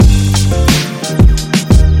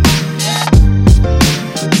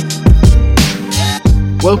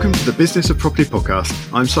Welcome to the Business of Property podcast.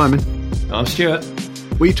 I'm Simon. I'm Stuart.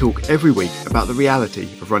 We talk every week about the reality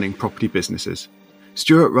of running property businesses.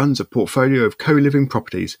 Stuart runs a portfolio of co-living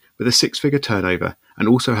properties with a six-figure turnover and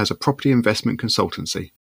also has a property investment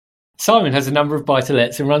consultancy. Simon has a number of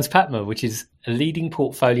buy-to-lets and runs Patma, which is a leading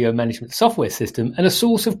portfolio management software system and a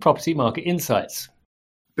source of property market insights.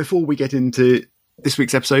 Before we get into this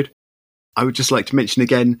week's episode, I would just like to mention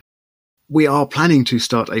again, we are planning to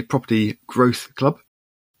start a property growth club.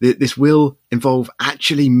 This will involve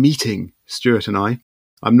actually meeting Stuart and I.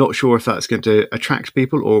 I'm not sure if that's going to attract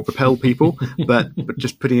people or repel people, but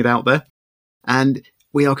just putting it out there. And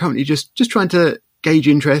we are currently just trying to gauge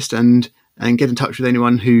interest and get in touch with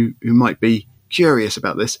anyone who might be curious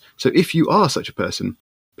about this. So if you are such a person,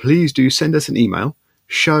 please do send us an email,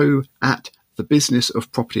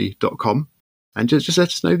 show@thebusinessofproperty.com, and just let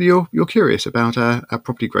us know that you're curious about our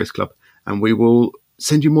property growth club, and we will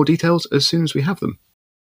send you more details as soon as we have them.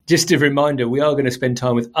 Just a reminder, we are going to spend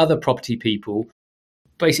time with other property people,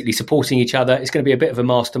 basically supporting each other. It's going to be a bit of a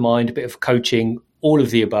mastermind, a bit of coaching, all of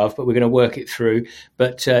the above, but we're going to work it through.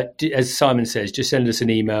 But as Simon says, just send us an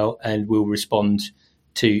email and we'll respond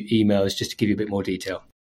to emails just to give you a bit more detail.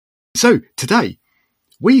 So today,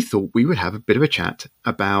 we thought we would have a bit of a chat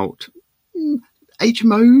about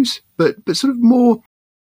HMOs, but sort of more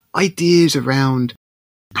ideas around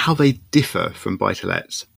how they differ from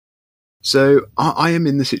buy-to-lets. So I am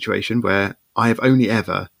in the situation where I have only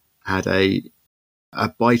ever had a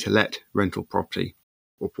buy-to-let rental property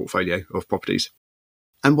or portfolio of properties.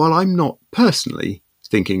 And while I'm not personally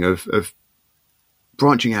thinking of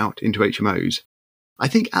branching out into HMOs, I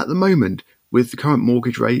think at the moment, with the current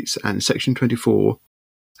mortgage rates and Section 24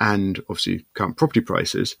 and obviously current property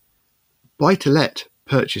prices, buy-to-let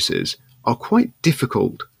purchases are quite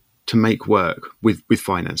difficult to make work with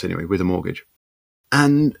finance anyway, with a mortgage.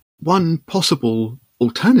 And one possible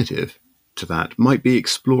alternative to that might be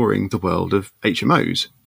exploring the world of HMOs,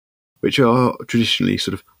 which are traditionally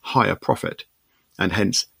sort of higher profit and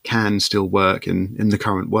hence can still work in the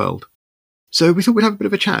current world. So we thought we'd have a bit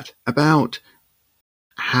of a chat about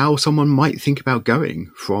how someone might think about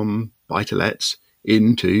going from buy-to-lets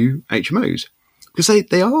into HMOs, because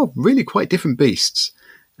they are really quite different beasts,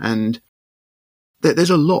 and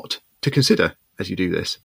there's a lot to consider as you do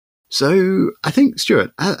this. So I think,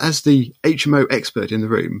 Stuart, as the HMO expert in the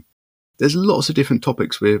room, there's lots of different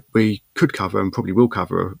topics we could cover and probably will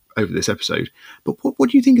cover over this episode. But what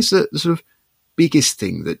do you think is the sort of biggest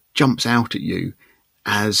thing that jumps out at you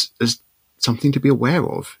as something to be aware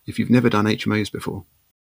of if you've never done HMOs before?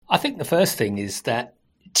 I think the first thing is that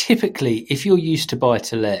typically if you're used to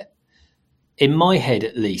buy-to-let, in my head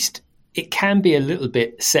at least, it can be a little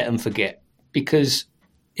bit set and forget, because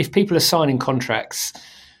if people are signing contracts,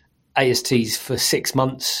 ASTs for 6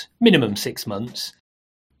 months, minimum 6 months,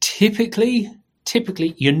 typically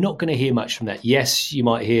you're not going to hear much from that. Yes, you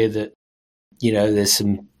might hear that, there's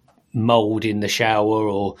some mold in the shower,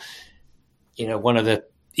 or, one of the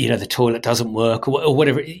toilet doesn't work, or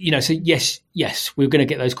whatever, so yes, we're going to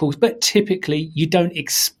get those calls, but typically you don't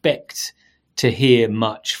expect to hear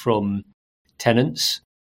much from tenants.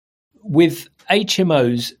 With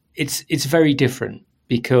HMOs, it's very different,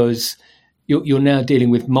 because you're now dealing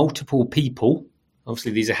with multiple people.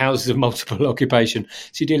 Obviously, these are houses of multiple occupation.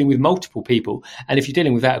 So you're dealing with multiple people. And if you're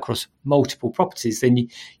dealing with that across multiple properties, then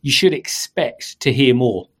you should expect to hear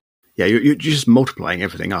more. Yeah, you're just multiplying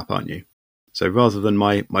everything up, aren't you? So rather than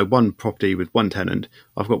my one property with one tenant,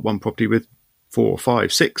 I've got one property with 4,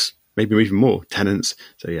 5, 6, maybe even more tenants.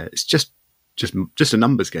 So yeah, it's just a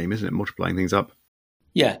numbers game, isn't it? Multiplying things up.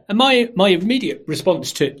 Yeah. And my immediate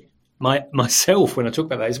response to myself when I talk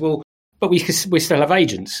about that is, well, but we still have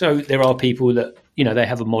agents. So there are people that, they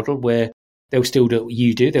have a model where they'll still do what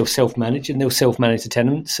you do. They'll self-manage, and they'll self-manage the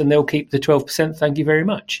tenants, and they'll keep the 12%. Thank you very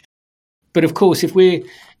much. But of course, if we're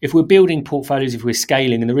building portfolios, if we're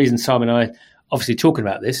scaling, and the reason Simon and I obviously talking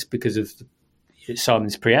about this because of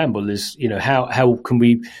Simon's preamble is, how can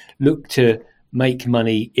we look to make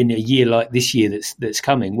money in a year like this year that's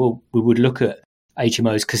coming? Well, we would look at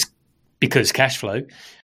HMOs because cash flow.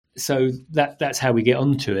 So that's how we get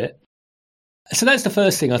onto it. So that's the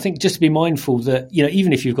first thing. I think just to be mindful that,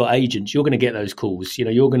 even if you've got agents, you're going to get those calls.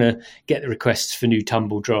 You're going to get the requests for new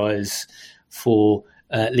tumble dryers, for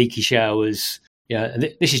leaky showers.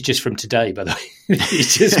 This is just from today, by the way.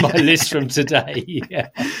 It's just my list from today.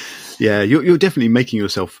 Yeah, you're definitely making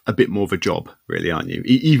yourself a bit more of a job, really, aren't you?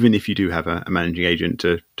 Even if you do have a managing agent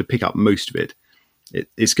to pick up most of it,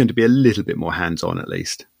 it's going to be a little bit more hands-on at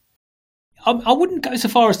least. I wouldn't go so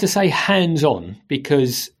far as to say hands-on,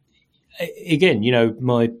 because again,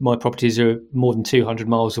 my properties are more than 200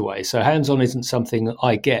 miles away, so hands-on isn't something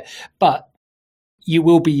I get. But you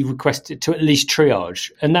will be requested to at least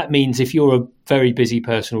triage. And that means if you're a very busy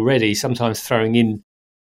person already, sometimes throwing in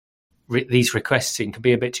these requests in can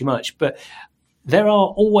be a bit too much. But there are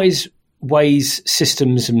always ways,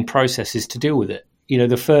 systems and processes to deal with it.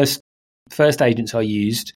 The first agents I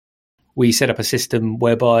used, we set up a system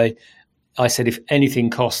whereby I said, if anything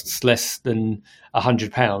costs less than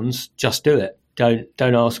 £100, just do it.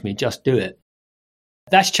 Don't ask me, just do it.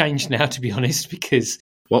 That's changed now, to be honest, because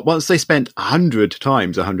once they spent 100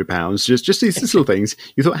 times £100, just these little things,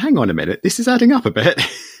 you thought, hang on a minute, this is adding up a bit.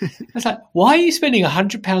 I was like, why are you spending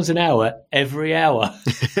 £100 an hour every hour?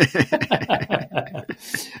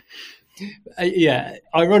 Yeah,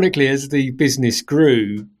 ironically, as the business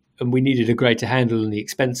grew and we needed a greater handle on the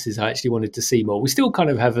expenses, I actually wanted to see more. We still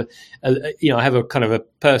kind of have I have a kind of a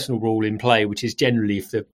personal rule in play, which is generally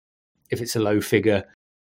if it's a low figure,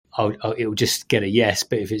 it'll just get a yes,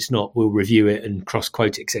 but if it's not, we'll review it and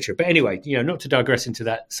cross-quote it, etc. But anyway, not to digress into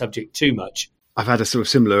that subject too much. I've had a sort of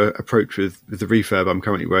similar approach with the refurb I'm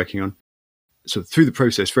currently working on. So through the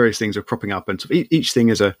process, various things are cropping up, and each thing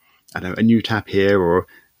is a new tap here or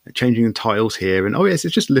changing the tiles here, and yes,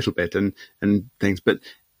 it's just a little bit and things. But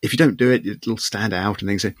if you don't do it, it'll stand out, and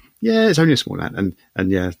things say, yeah, it's only a small amount,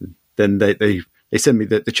 and yeah, then they send me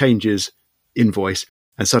the changes invoice,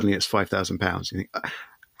 and suddenly it's £5,000. You think,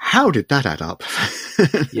 how did that add up?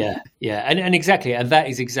 Yeah, and exactly, and that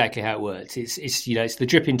is exactly how it works. It's it's the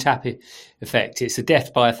dripping tap effect. It's the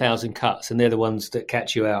death by 1,000 cuts, and they're the ones that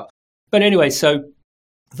catch you out. But anyway, so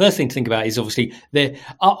the first thing to think about is obviously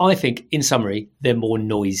I think, in summary, they're more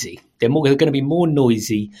noisy. They're going to be more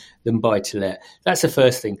noisy than buy to let. That's the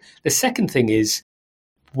first thing. The second thing is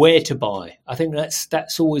where to buy. I think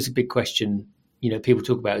that's always a big question. People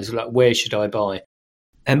talk about is like, where should I buy?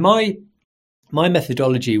 And my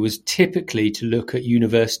methodology was typically to look at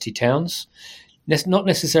university towns, not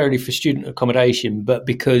necessarily for student accommodation, but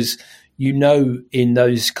because in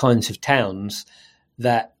those kinds of towns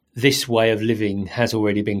that this way of living has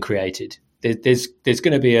already been created. There's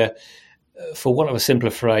going to be for want of a simpler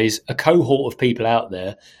phrase, a cohort of people out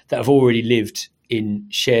there that have already lived in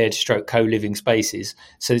shared co-living spaces.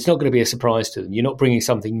 So it's not going to be a surprise to them. You're not bringing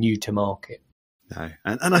something new to market. No,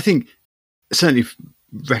 and I think certainly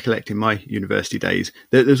recollecting my university days,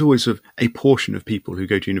 there's always sort of a portion of people who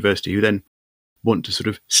go to university who then want to sort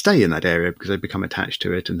of stay in that area because they become attached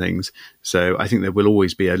to it and things. So I think there will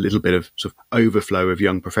always be a little bit of sort of overflow of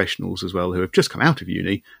young professionals as well who have just come out of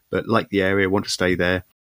uni but like the area, want to stay there.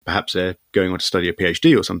 Perhaps they're going on to study a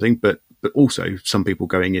PhD or something, but also some people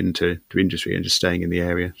going into industry and just staying in the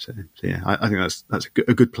area. So yeah, I think that's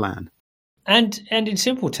a good plan. And in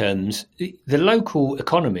simple terms, the local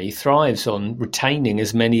economy thrives on retaining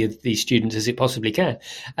as many of these students as it possibly can.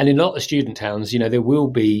 And in a lot of student towns, there will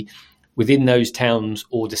be within those towns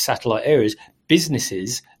or the satellite areas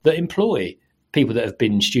businesses that employ people that have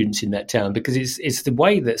been students in that town, because it's the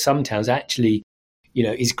way that some towns actually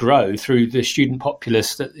is grow through the student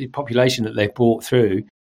population that they've brought through,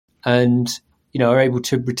 and are able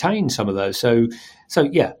to retain some of those. So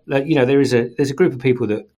yeah, there's a group of people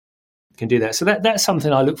that can do that. So that's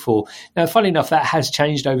something I look for. Now, funnily enough, that has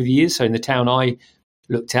changed over the years. So in the town I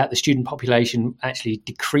looked at, the student population actually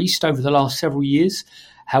decreased over the last several years.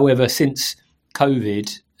 However, since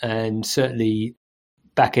COVID and certainly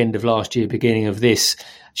back end of last year, beginning of this,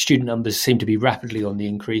 student numbers seem to be rapidly on the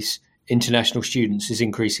increase. International students is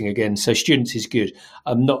increasing again. So students is good.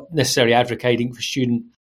 I'm not necessarily advocating for student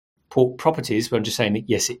properties, but I'm just saying that,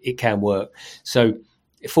 yes, it can work. So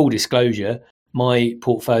full disclosure, my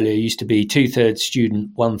portfolio used to be 2/3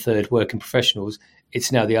 student, 1/3 working professionals. It's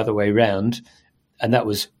now the other way around. And that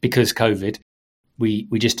was because COVID. We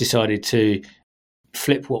just decided to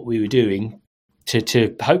flip what we were doing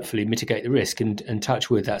to hopefully mitigate the risk, and touch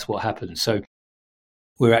wood, that's what happened. So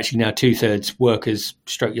we're actually now 2/3 workers,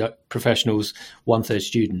 professionals, 1/3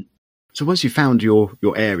 student. So once you've found your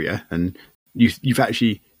area and you've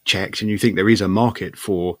actually checked and you think there is a market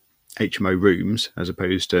for HMO rooms as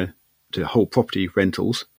opposed to whole property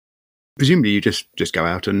rentals, presumably you just go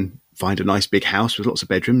out and find a nice big house with lots of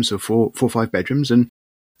bedrooms, or four or 5 bedrooms, and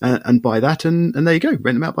buy that, and there you go,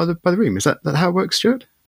 rent them out by the room. Is that how it works, Stuart?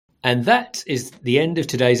 And that is the end of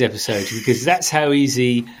today's episode, because that's how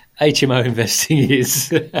easy HMO investing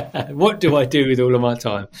is. What do I do with all of my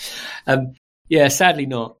time? Yeah, sadly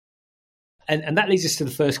not. And that leads us to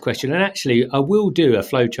the first question. And actually, I will do a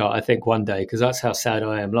flowchart, I think, one day, because that's how sad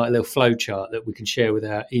I am, like a little flowchart that we can share with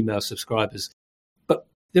our email subscribers. But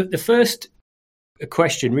the first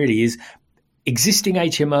question really is existing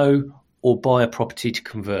HMO or buy a property to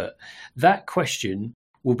convert? That question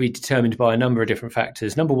will be determined by a number of different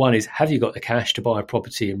factors. Number one is, have you got the cash to buy a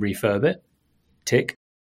property and refurb it? Tick.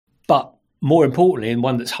 But more importantly, and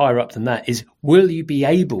one that's higher up than that, is will you be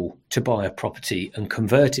able to buy a property and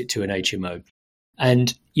convert it to an HMO?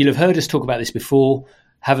 And you'll have heard us talk about this before.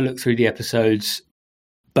 Have a look through the episodes.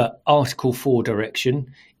 But Article 4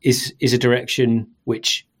 direction is a direction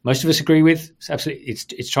which most of us agree with. It's absolutely,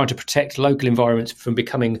 it's trying to protect local environments from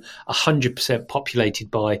becoming 100% populated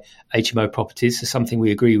by HMO properties. So something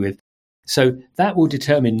we agree with. So that will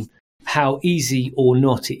determine how easy or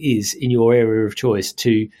not it is in your area of choice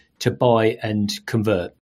to buy and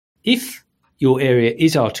convert. If your area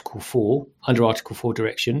is Article 4, under Article 4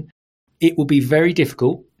 direction, it will be very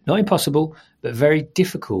difficult, not impossible, but very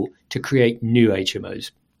difficult to create new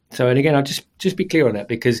HMOs. So, and again, I'll just be clear on that,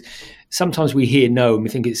 because sometimes we hear no and we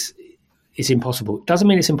think it's impossible. It doesn't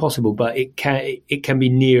mean it's impossible, but it can be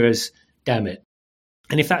near as damn it.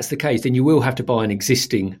 And if that's the case, then you will have to buy an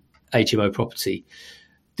existing HMO property.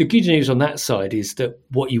 The good news on that side is that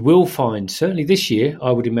what you will find, certainly this year,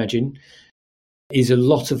 I would imagine, is a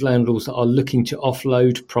lot of landlords that are looking to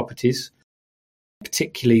offload properties,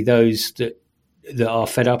 particularly those that are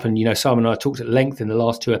fed up. And, Simon and I talked at length in the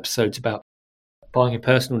last 2 episodes about buying in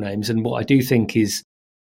personal names. And what I do think is,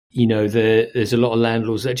 there's a lot of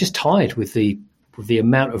landlords that are just tired with the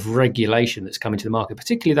amount of regulation that's coming to the market,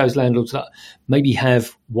 particularly those landlords that maybe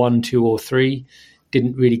have 1, 2 or 3,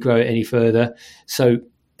 didn't really grow it any further. So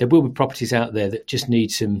there will be properties out there that just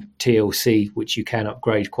need some TLC, which you can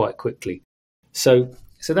upgrade quite quickly. So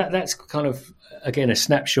that's kind of, again, a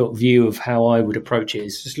snapshot view of how I would approach it.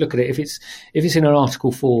 Is just look at it. If it's in an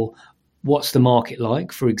Article 4, what's the market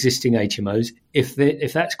like for existing HMOs? If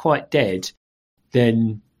that's quite dead,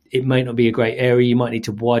 then it may not be a great area. You might need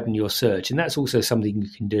to widen your search. And that's also something you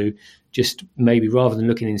can do. Just maybe rather than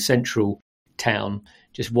looking in central town,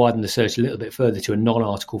 just widen the search a little bit further to a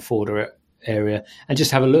non-Article 4 area and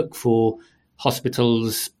just have a look for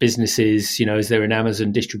hospitals, businesses. Is there an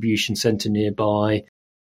Amazon distribution centre nearby?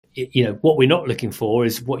 What we're not looking for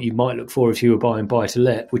is what you might look for if you were buying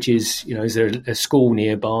buy-to-let, which is, is there a school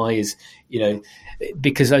nearby?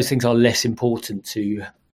 Because those things are less important to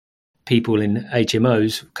people in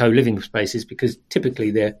HMOs, co-living spaces, because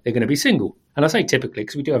typically they're going to be single. And I say typically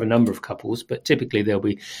because we do have a number of couples, but typically they'll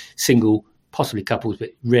be single, possibly couples, but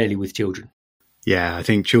rarely with children. Yeah, I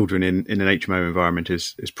think children in an HMO environment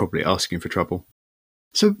is probably asking for trouble.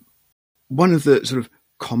 So one of the sort of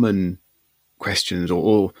common questions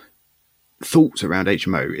or thoughts around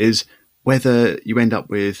HMO is whether you end up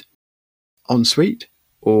with ensuite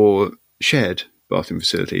or shared bathroom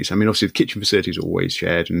facilities. I mean, obviously the kitchen facilities are always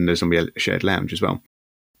shared, and there's going to be a shared lounge as well.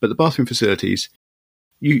 But the bathroom facilities,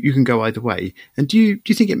 you can go either way. And do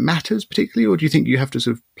you think it matters particularly, or do you think you have to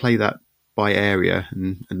sort of play that by area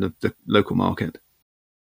and the local market?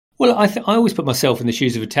 Well, I always put myself in the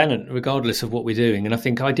shoes of a tenant, regardless of what we're doing. And I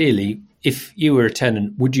think ideally, if you were a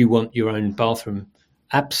tenant, would you want your own bathroom?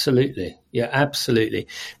 Absolutely. Yeah, absolutely.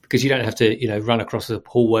 Because you don't have to, run across the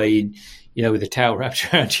hallway, with a towel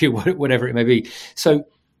wrapped around you, whatever it may be. So,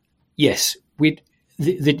 yes,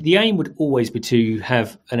 the aim would always be to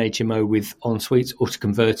have an HMO with en-suites or to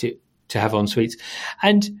convert it to have en-suites.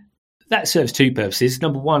 And that serves 2 purposes.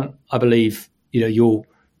 Number one, I believe,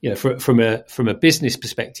 from a business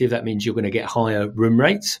perspective, that means you're going to get higher room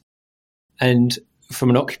rates. And from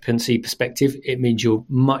an occupancy perspective, it means you're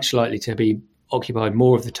much likely to be occupied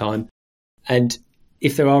more of the time. And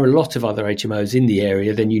if there are a lot of other HMOs in the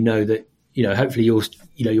area, then that, hopefully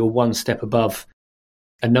you're one step above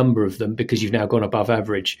a number of them because you've now gone above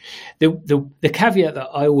average. The caveat that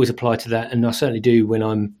I always apply to that, and I certainly do when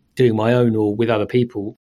I'm doing my own or with other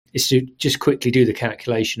people, is to just quickly do the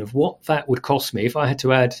calculation of what that would cost me if I had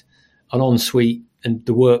to add an ensuite and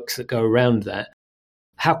the works that go around that.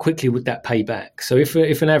 How quickly would that pay back? So if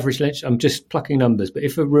an average, I'm just plucking numbers, but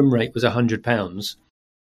if a room rate was £100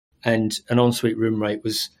 and an ensuite room rate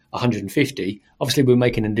was 150, obviously we're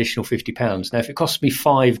making an additional £50. Now, if it costs me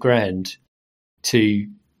 £5,000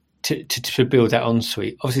 to build that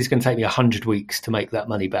ensuite, obviously it's going to take me 100 weeks to make that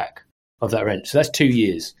money back of that rent. So that's 2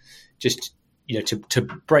 years, just to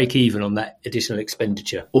break even on that additional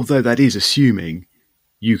expenditure. Although that is assuming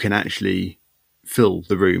you can actually fill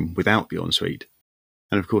the room without the ensuite.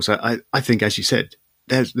 And of course, I think, as you said,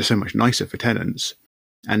 they're so much nicer for tenants.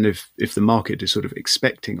 And if the market is sort of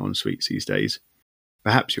expecting en-suites these days,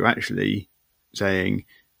 perhaps you're actually saying,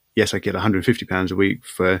 yes, I get £150 a week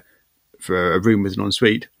for a room with an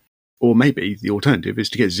ensuite. Or maybe the alternative is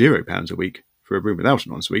to get £0 a week for a room without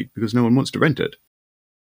an ensuite because no one wants to rent it.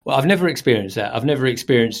 Well, I've never experienced that. I've never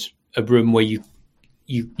experienced a room where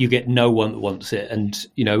you get no one that wants it. And,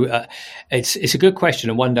 it's a good question.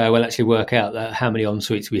 And one day I will actually work out how many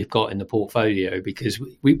en-suites we've got in the portfolio, because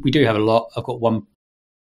we do have a lot. I've got one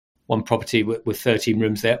property with 13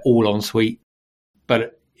 rooms. They're all en-suite.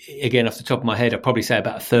 But again, off the top of my head, I'd probably say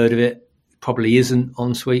about a third of it probably isn't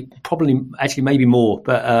en-suite. Probably, actually, maybe more.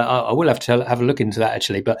 But I will have to have a look into that,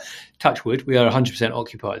 actually. But touch wood, we are 100%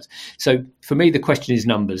 occupied. So for me, the question is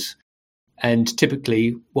numbers. And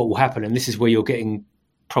typically what will happen, and this is where you're getting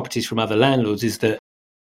properties from other landlords, is that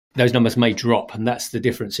those numbers may drop, and that's the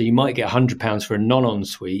difference. So you might get £100 for a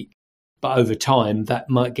non-ensuite, but over time that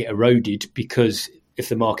might get eroded because if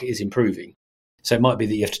the market is improving. So it might be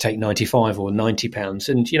that you have to take £95 or £90.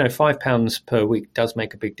 And, £5 per week does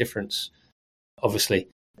make a big difference, obviously,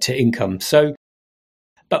 to income. So,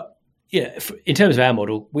 but yeah, in terms of our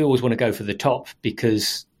model, we always want to go for the top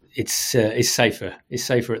because it's safer. It's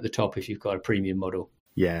safer at the top if you've got a premium model.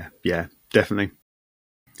 Yeah, definitely.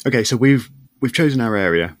 Okay, so we've chosen our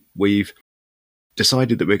area. We've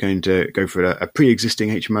decided that we're going to go for a pre-existing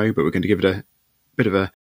HMO, but we're going to give it a bit of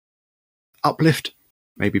a uplift,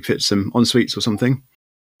 maybe fit some en-suites or something.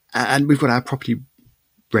 And we've got our property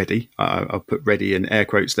ready. I'll put ready in air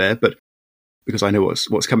quotes there, but because I know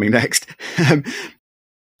what's coming next.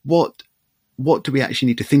 What do we actually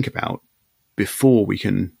need to think about before we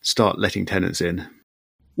can start letting tenants in?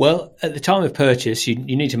 Well, at the time of purchase, you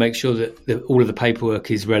need to make sure that all of the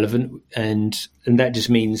paperwork is relevant, and that just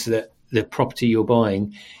means that the property you're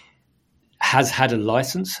buying has had a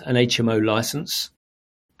license, an HMO license,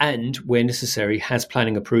 and where necessary has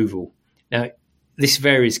planning approval. Now, this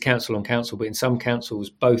varies council on council, but in some councils,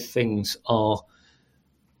 both things are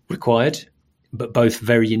required, but both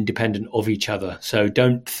very independent of each other. So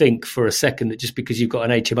don't think for a second that just because you've got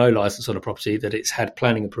an HMO license on a property that it's had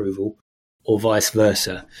planning approval, or vice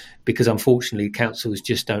versa, because unfortunately councils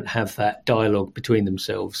just don't have that dialogue between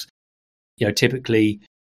themselves. Typically,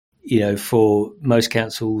 for most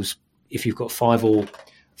councils, if you've got five or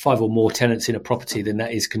more tenants in a property, then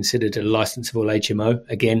that is considered a licensable HMO.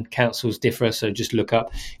 Again, councils differ, so just look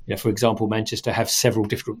up. For example, Manchester have several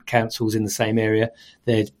different councils in the same area.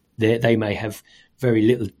 They may have very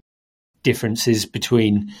little differences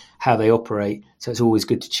between how they operate, so it's always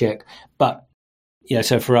good to check. But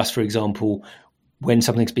so for us, for example, when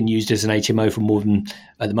something's been used as an HMO for more than,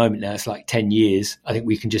 at the moment now, it's like 10 years, I think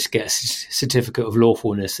we can just get a certificate of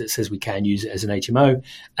lawfulness that says we can use it as an HMO,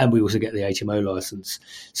 and we also get the HMO license.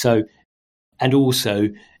 So, and also,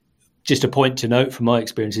 just a point to note from my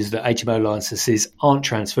experience is that HMO licenses aren't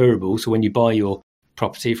transferable. So when you buy your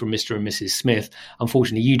property from Mr. and Mrs. Smith,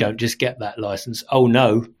 unfortunately, you don't just get that license. Oh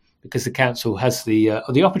no, because the council has the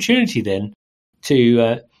opportunity then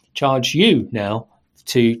to charge you now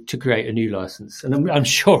to create a new license. And I'm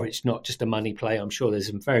sure it's not just a money play. I'm sure there's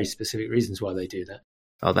some very specific reasons why they do that.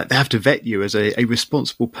 Oh, they have to vet you as a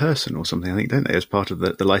responsible person or something, I think, don't they, as part of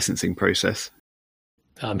the licensing process?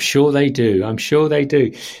 I'm sure they do.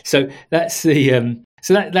 So that's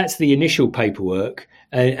that's the initial paperwork.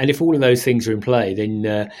 And if all of those things are in play, then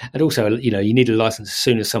and also, you need a license as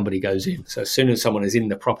soon as somebody goes in. So as soon as someone is in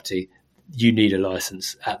the property, you need a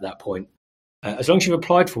license at that point. As long as you've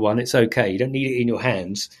applied for one, it's okay. You don't need it in your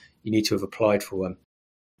hands. You need to have applied for one.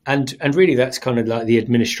 And really, that's kind of like the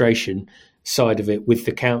administration side of it with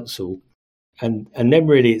the council. And then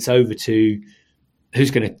really it's over to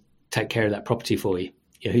who's going to take care of that property for you.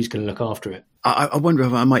 Who's going to look after it. I wonder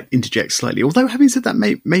if I might interject slightly. Although having said that,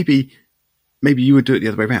 maybe you would do it the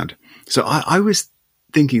other way around. So I was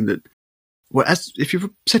thinking that, well, if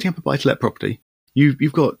you're setting up a buy-to-let property,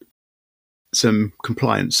 you've got some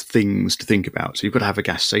compliance things to think about. So you've got to have a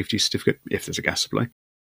gas safety certificate if there's a gas supply.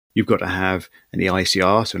 You've got to have an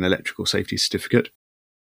EICR, so an electrical safety certificate.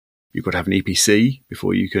 You've got to have an EPC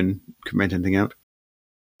before you can rent anything out.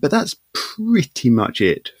 But that's pretty much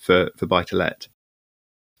it for buy-to-let.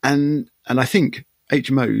 And I think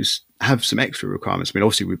HMOs have some extra requirements. I mean,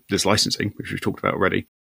 obviously there's licensing, which we've talked about already.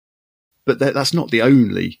 But that's not the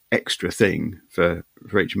only extra thing for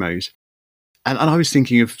HMOs. And I was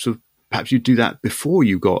thinking of sort of perhaps you'd do that before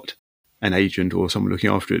you got an agent or someone looking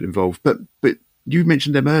after it involved. But you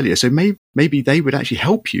mentioned them earlier, so maybe they would actually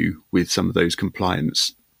help you with some of those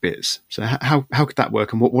compliance bits. So how could that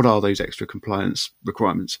work, and what are those extra compliance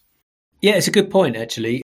requirements? Yeah, it's a good point,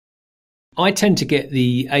 actually. I tend to get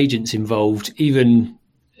the agents involved. Even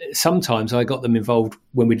sometimes I got them involved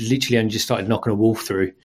when we'd literally only just started knocking a wall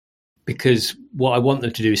through, because what I want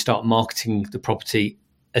them to do is start marketing the property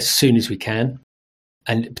as soon as we can.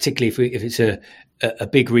 And particularly if it's a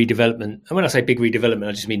big redevelopment, and when I say big redevelopment,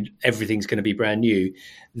 I just mean everything's going to be brand new,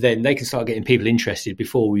 then they can start getting people interested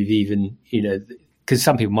before we've even, because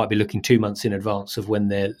some people might be looking 2 months in advance of when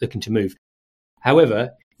they're looking to move.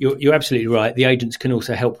 However, you're absolutely right. The agents can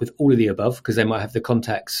also help with all of the above because they might have the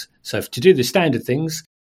contacts. So to do the standard things,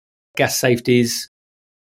 gas safeties,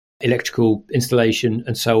 electrical installation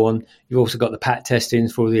and so on, you've also got the PAT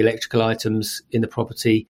testings for all the electrical items in the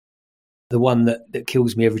property. The one that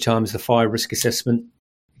kills me every time is the fire risk assessment.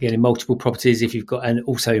 Again, in multiple properties, if you've got, and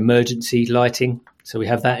also emergency lighting. So we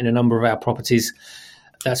have that in a number of our properties.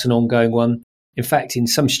 That's an ongoing one. In fact, in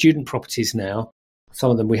some student properties now, some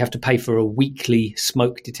of them we have to pay for a weekly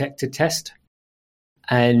smoke detector test.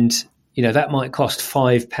 And, that might cost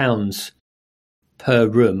 £5 per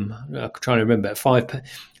room. I'm trying to remember. It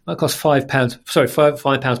might cost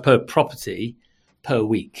 £5 per property per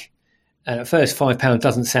week. And at first, £5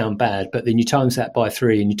 doesn't sound bad, but then you times that by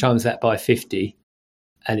 3 and you times that by 50,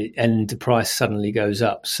 and the price suddenly goes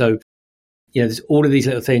up. So, there's all of these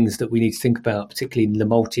little things that we need to think about, particularly in the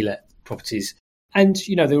multi-let properties. And,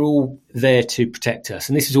 they're all there to protect us.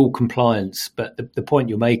 And this is all compliance. But the point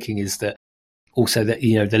you're making is that also that,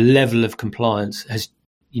 the level of compliance has,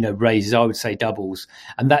 raises, I would say, doubles.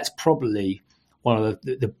 And that's probably one of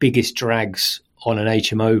the biggest drags on an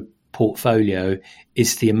HMO portfolio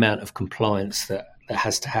is the amount of compliance that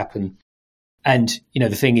has to happen. And, the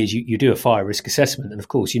thing is, you do a fire risk assessment. And, of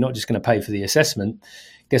course, you're not just going to pay for the assessment.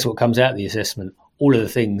 Guess what comes out of the assessment? All of the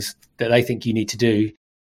things that they think you need to do,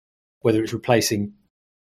 whether it's replacing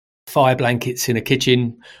fire blankets in a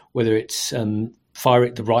kitchen, whether it's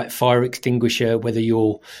the right fire extinguisher, whether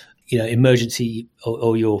your emergency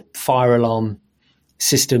or your fire alarm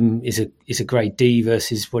system is a grade D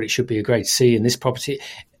versus what it should be a grade C in this property.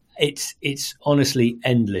 It's honestly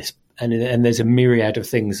endless. And there's a myriad of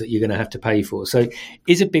things that you're going to have to pay for. So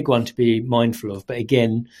it's a big one to be mindful of. But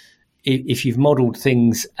again, if you've modelled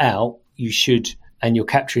things out, you should, and you're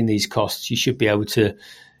capturing these costs, you should be able to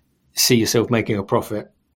see yourself making a profit.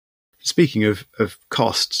 Speaking of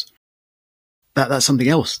costs, that's something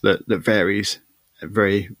else that varies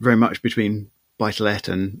very, very much between buy-to-let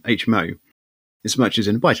and HMO. As much as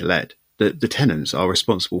in buy-to-let, the tenants are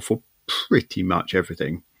responsible for pretty much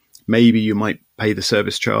everything. Maybe you might pay the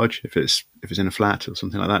service charge if it's in a flat or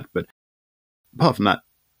something like that. But apart from that,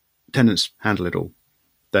 tenants handle it all.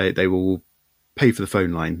 They will pay for the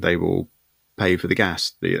phone line. They will pay for the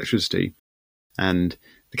gas, the electricity, and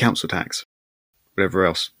the council tax, whatever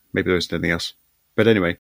else. Maybe there isn't anything else. But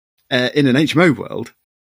anyway, in an HMO world,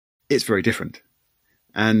 it's very different.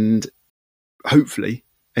 And hopefully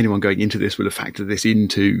anyone going into this will have factored this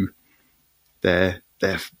into their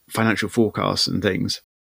financial forecasts and things.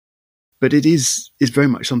 But it is very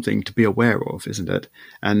much something to be aware of, isn't it?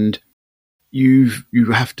 And you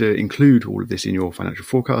have to include all of this in your financial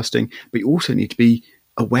forecasting, but you also need to be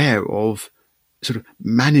aware of sort of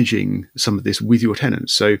managing some of this with your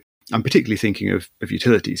tenants. So I'm particularly thinking of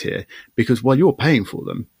utilities here, because while you're paying for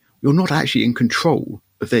them, you're not actually in control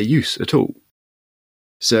of their use at all.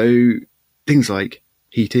 So things like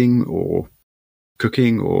heating or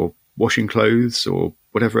cooking or washing clothes or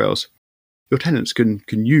whatever else, your tenants can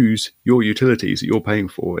use your utilities that you're paying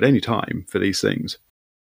for at any time for these things.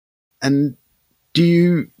 And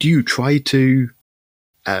do you try to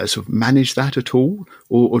sort of manage that at all,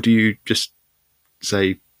 or do you just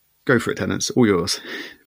say, go for it, tenants, all yours?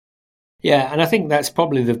 Yeah, and I think that's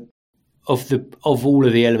probably of all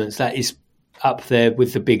of the elements that is up there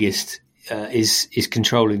with the biggest is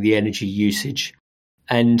controlling the energy usage.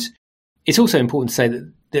 And it's also important to say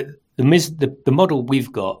that the model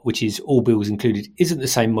we've got, which is all bills included, isn't the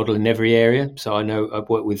same model in every area. So I know I've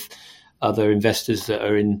worked with other investors that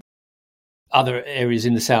are in other areas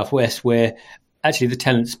in the southwest where actually the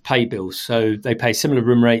tenants pay bills. So they pay similar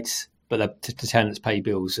room rates, but the tenants pay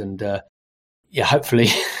bills. And hopefully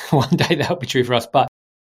one day that'll be true for us. But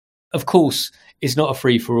of course, it's not a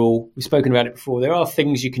free for all. We've spoken about it before. There are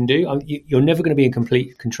things you can do. You're never going to be in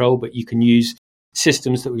complete control, but you can use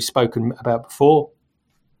systems that we've spoken about before.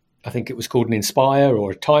 I think it was called an Inspire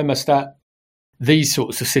or a timerstat. These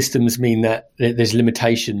sorts of systems mean that there's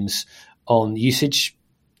limitations on usage.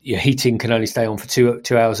 Your heating can only stay on for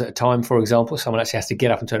 2 hours at a time, for example. Someone actually has to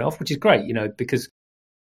get up and turn it off, which is great, because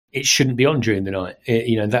it shouldn't be on during the night,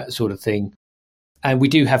 that sort of thing. And we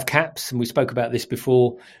do have caps, and we spoke about this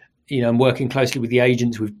before. I'm working closely with the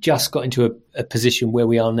agents. We've just got into a position where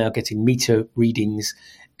we are now getting meter readings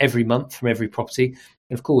every month from every property.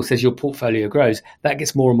 And of course, as your portfolio grows, that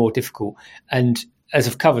gets more and more difficult. And as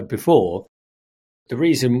I've covered before, the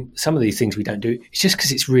reason some of these things we don't do is just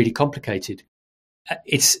because it's really complicated.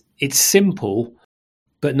 It's simple,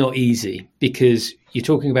 but not easy, because you're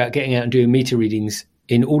talking about getting out and doing meter readings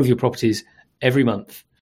in all of your properties every month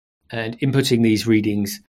and inputting these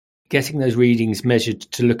readings, getting those readings measured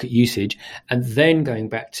to look at usage, and then going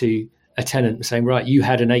back to a tenant and saying, right, you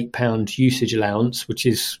had an £8 usage allowance, which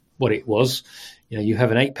is what it was. You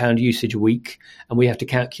have an £8 usage a week, and we have to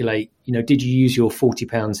calculate, did you use your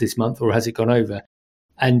 £40 this month, or has it gone over?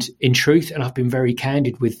 And in truth, and I've been very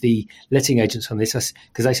candid with the letting agents on this,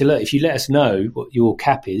 because they said, look, if you let us know what your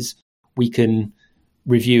cap is, we can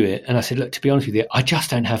review it. And I said, look, to be honest with you, I just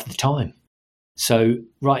don't have the time. So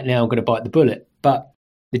right now I'm going to bite the bullet. But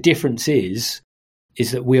the difference is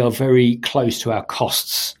that we are very close to our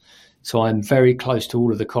costs. So I'm very close to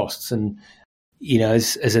all of the costs. And,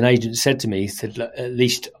 as an agent said to me, he said, look, at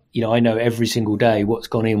least, I know every single day what's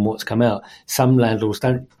gone in, what's come out. Some landlords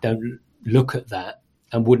don't look at that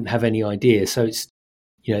and wouldn't have any idea. So it's,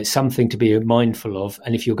 it's something to be mindful of.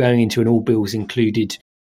 And if you're going into an all bills included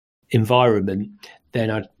environment, then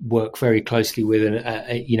I'd work very closely with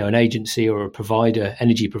an agency or a provider,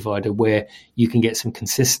 energy provider, where you can get some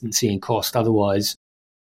consistency in cost. Otherwise,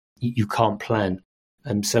 you can't plan.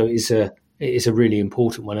 And so it is a really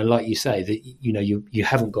important one. And like you say, that you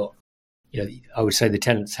haven't got, I would say the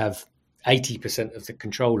tenants have 80% of the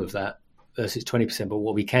control of that versus 20%. But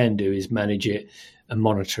what we can do is manage it and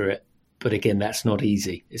monitor it. But again, that's not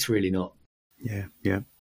easy. It's really not. Yeah.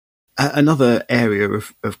 Another area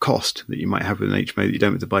of cost that you might have with an HMO that you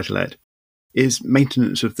don't with the buy-to-let is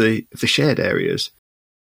maintenance of the shared areas.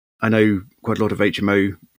 I know quite a lot of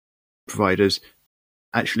HMO providers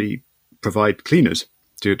actually provide cleaners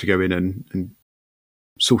to go in and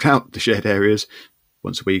sort out the shared areas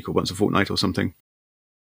once a week or once a fortnight or something.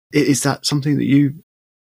 Is that something that you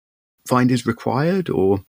find is required,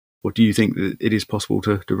 or do you think that it is possible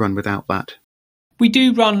to run without that? We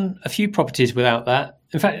do run a few properties without that.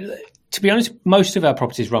 In fact, to be honest, most of our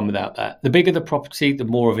properties run without that. The bigger the property, the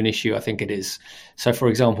more of an issue I think it is. So, for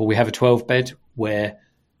example, we have a 12-bed where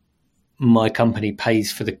my company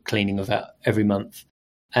pays for the cleaning of that every month.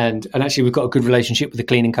 And actually, we've got a good relationship with the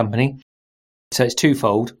cleaning company. So it's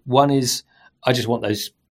twofold. One is I just want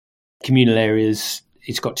those communal areas.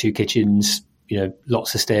 It's got 2 kitchens,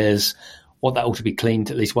 lots of stairs. Want that all to be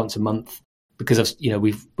cleaned at least once a month, because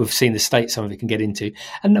we've seen the state some of it can get into.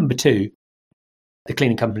 And number 2, the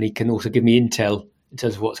cleaning company can also give me intel in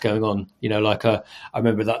terms of what's going on. I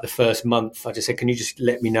remember that the first month I just said, can you just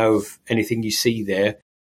let me know of anything you see there?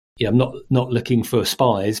 I'm not looking for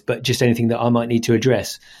spies, but just anything that I might need to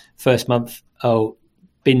address. First month,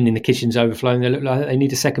 bin in the kitchen's overflowing. They look like they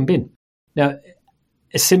need a second bin. Now,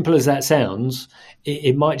 as simple as that sounds,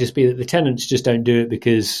 it might just be that the tenants just don't do it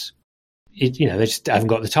because they just haven't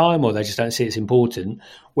got the time, or they just don't see it's important.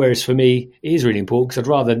 Whereas for me, it is really important because I'd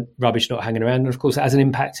rather rubbish not hanging around. And of course, it has an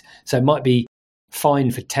impact. So it might be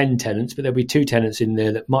fine for 10 tenants, but there'll be 2 tenants in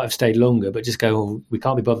there that might have stayed longer, but just go, oh, we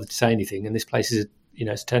can't be bothered to say anything. And this place is,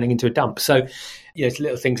 it's turning into a dump. So, it's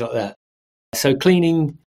little things like that. So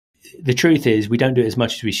cleaning, the truth is we don't do it as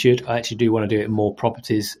much as we should. I actually do want to do it in more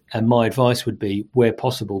properties. And my advice would be, where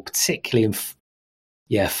possible, particularly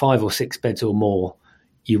in 5 or 6 beds or more,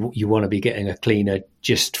 you want to be getting a cleaner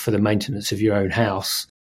just for the maintenance of your own house.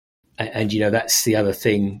 And that's the other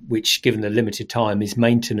thing, which, given the limited time, is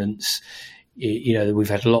maintenance. We've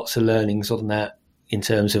had lots of learnings on that in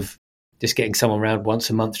terms of just getting someone around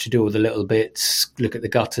once a month to do all the little bits, look at the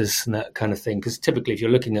gutters and that kind of thing. Because typically, if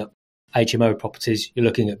you're looking at HMO properties, you're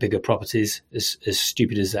looking at bigger properties, as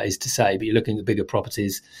stupid as that is to say, but you're looking at bigger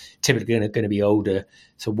properties, typically going to be older.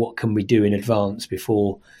 So what can we do in advance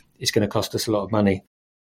before it's going to cost us a lot of money?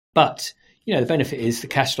 But, the benefit is the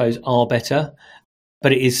cash flows are better,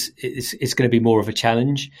 but it's going to be more of a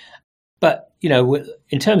challenge. But,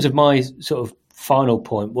 in terms of my sort of final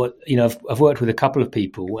point, I've worked with a couple of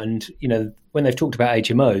people, and, when they've talked about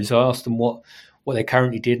HMOs, I asked them what they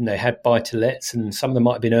currently did, and they had buy-to-lets, and some of them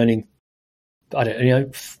might have been earning,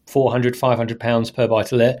 £400, £500 per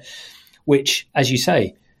buy-to-let, which, as you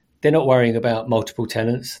say, they're not worrying about multiple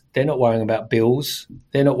tenants. They're not worrying about bills.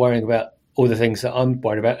 They're not worrying about all the things that I'm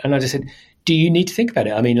worried about. And I just said, do you need to think about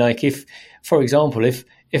it? I mean, like if, for example, if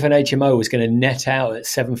an HMO was going to net out at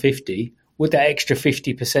 750, would that extra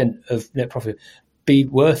 50% of net profit be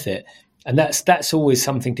worth it? And that's always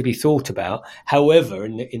something to be thought about. However,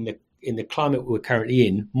 in the climate we're currently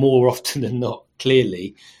in, more often than not,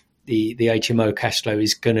 clearly, the HMO cash flow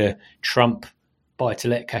is going to trump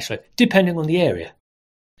buy-to-let cash flow, depending on the area.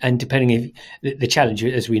 And depending if the challenge,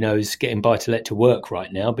 as we know, is getting buy-to-let to work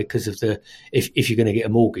right now because of if you're going to get a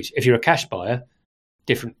mortgage. If you're a cash buyer,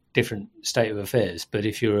 different state of affairs. But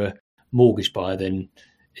if you're a mortgage buyer, then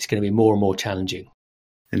it's going to be more and more challenging.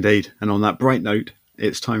 Indeed. And on that bright note,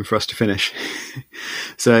 it's time for us to finish.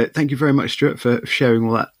 So thank you very much, Stuart, for sharing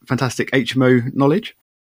all that fantastic HMO knowledge.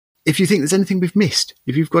 if you think there's anything we've missed,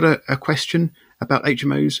 if you've got a question about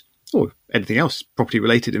HMOs or anything else property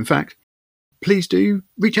related, in fact, please do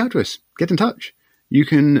reach out to us. Get in touch. You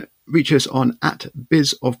can reach us on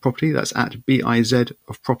 @bizofproperty, that's @BIZ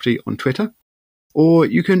of property on Twitter, or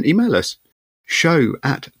you can email us,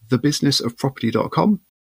 show@thebusinessofproperty.com.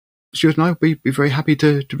 Stuart and I will be very happy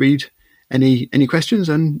to read any questions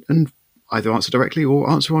and either answer directly or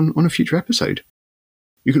answer on a future episode.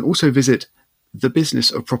 You can also visit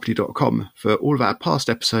thebusinessofproperty.com for all of our past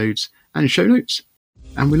episodes and show notes.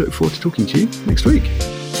 And we look forward to talking to you next week.